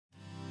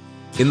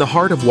In the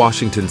heart of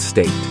Washington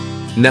state,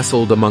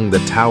 nestled among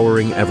the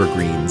towering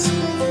evergreens,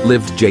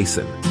 lived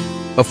Jason,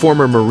 a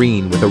former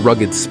Marine with a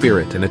rugged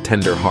spirit and a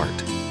tender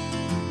heart.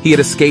 He had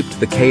escaped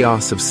the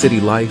chaos of city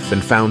life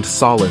and found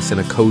solace in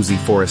a cozy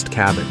forest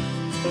cabin.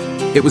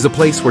 It was a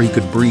place where he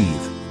could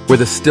breathe, where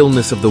the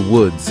stillness of the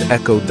woods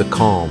echoed the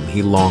calm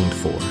he longed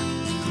for.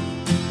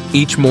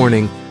 Each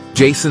morning,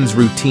 Jason's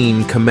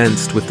routine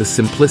commenced with the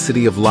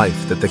simplicity of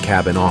life that the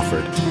cabin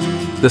offered.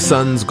 The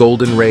sun's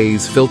golden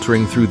rays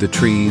filtering through the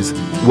trees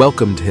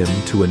welcomed him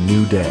to a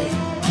new day.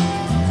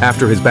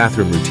 After his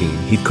bathroom routine,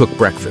 he'd cook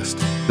breakfast,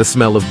 the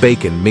smell of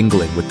bacon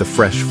mingling with the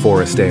fresh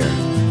forest air.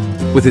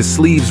 With his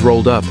sleeves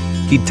rolled up,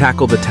 he'd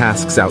tackle the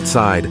tasks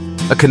outside,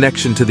 a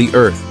connection to the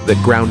earth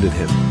that grounded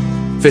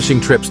him. Fishing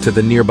trips to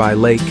the nearby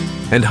lake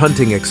and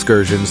hunting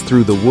excursions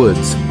through the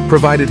woods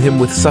provided him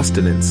with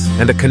sustenance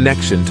and a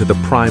connection to the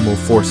primal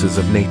forces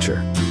of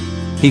nature.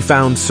 He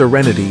found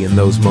serenity in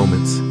those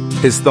moments,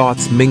 his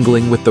thoughts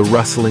mingling with the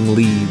rustling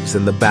leaves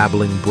and the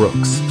babbling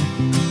brooks.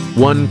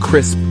 One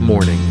crisp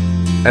morning,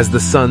 as the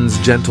sun's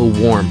gentle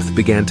warmth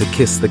began to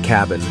kiss the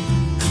cabin,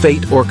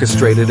 fate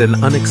orchestrated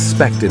an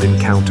unexpected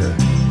encounter.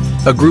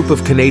 A group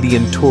of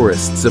Canadian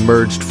tourists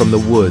emerged from the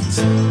woods,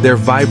 their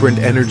vibrant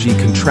energy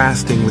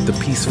contrasting with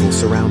the peaceful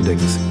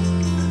surroundings.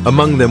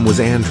 Among them was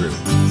Andrew,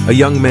 a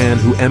young man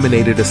who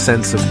emanated a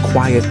sense of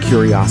quiet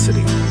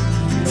curiosity.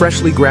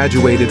 Freshly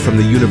graduated from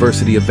the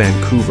University of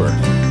Vancouver,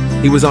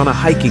 he was on a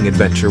hiking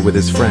adventure with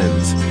his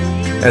friends.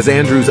 As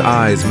Andrew's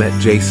eyes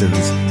met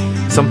Jason's,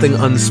 something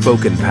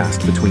unspoken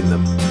passed between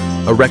them,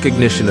 a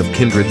recognition of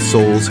kindred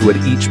souls who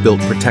had each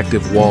built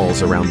protective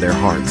walls around their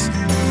hearts.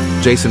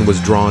 Jason was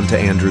drawn to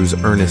Andrew's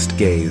earnest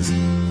gaze,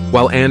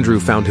 while Andrew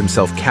found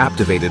himself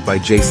captivated by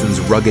Jason's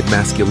rugged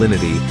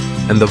masculinity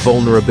and the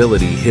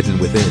vulnerability hidden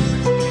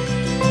within.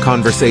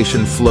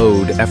 Conversation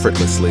flowed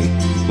effortlessly,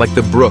 like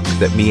the brook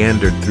that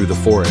meandered through the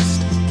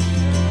forest.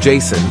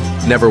 Jason,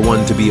 never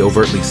one to be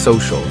overtly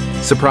social,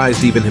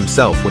 surprised even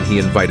himself when he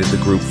invited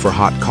the group for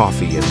hot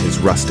coffee in his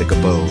rustic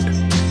abode.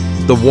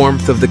 The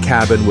warmth of the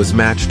cabin was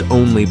matched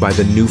only by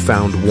the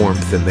newfound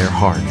warmth in their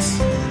hearts.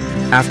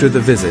 After the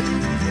visit,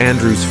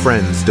 Andrew's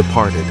friends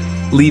departed,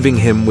 leaving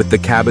him with the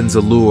cabin's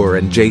allure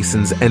and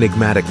Jason's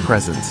enigmatic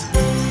presence.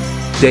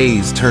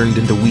 Days turned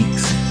into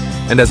weeks,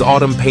 and as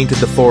autumn painted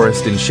the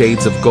forest in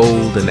shades of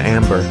gold and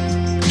amber,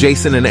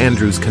 Jason and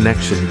Andrew's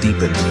connection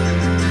deepened.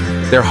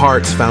 Their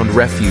hearts found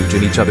refuge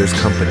in each other's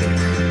company.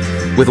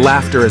 With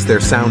laughter as their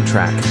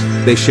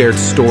soundtrack, they shared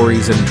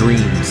stories and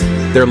dreams,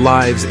 their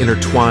lives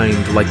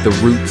intertwined like the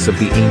roots of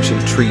the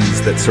ancient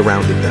trees that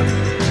surrounded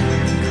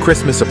them.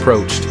 Christmas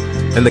approached,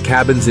 and the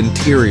cabin's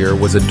interior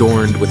was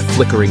adorned with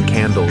flickering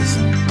candles,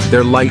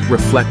 their light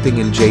reflecting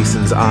in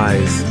Jason's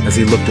eyes as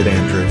he looked at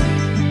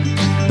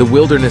Andrew. The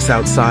wilderness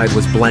outside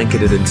was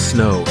blanketed in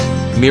snow,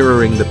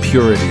 mirroring the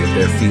purity of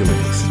their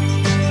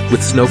feelings.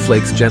 With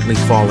snowflakes gently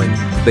falling,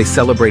 they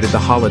celebrated the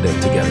holiday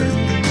together,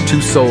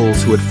 two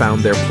souls who had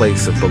found their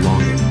place of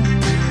belonging.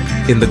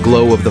 In the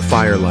glow of the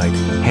firelight,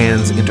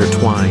 hands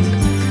intertwined,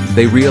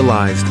 they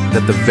realized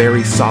that the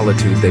very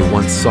solitude they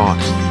once sought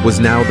was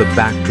now the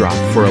backdrop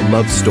for a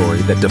love story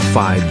that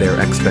defied their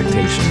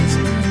expectations.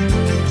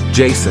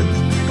 Jason,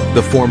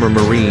 the former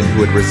Marine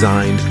who had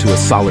resigned to a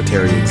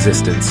solitary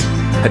existence,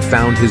 had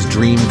found his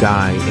dream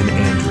guy in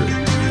Andrew.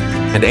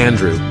 And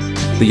Andrew,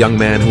 the young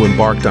man who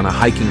embarked on a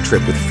hiking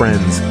trip with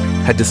friends,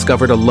 had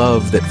discovered a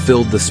love that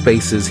filled the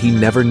spaces he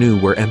never knew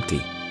were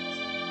empty.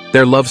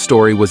 Their love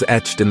story was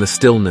etched in the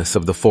stillness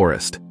of the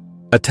forest,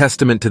 a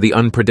testament to the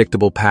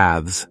unpredictable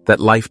paths that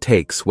life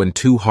takes when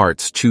two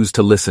hearts choose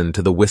to listen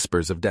to the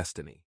whispers of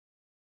destiny.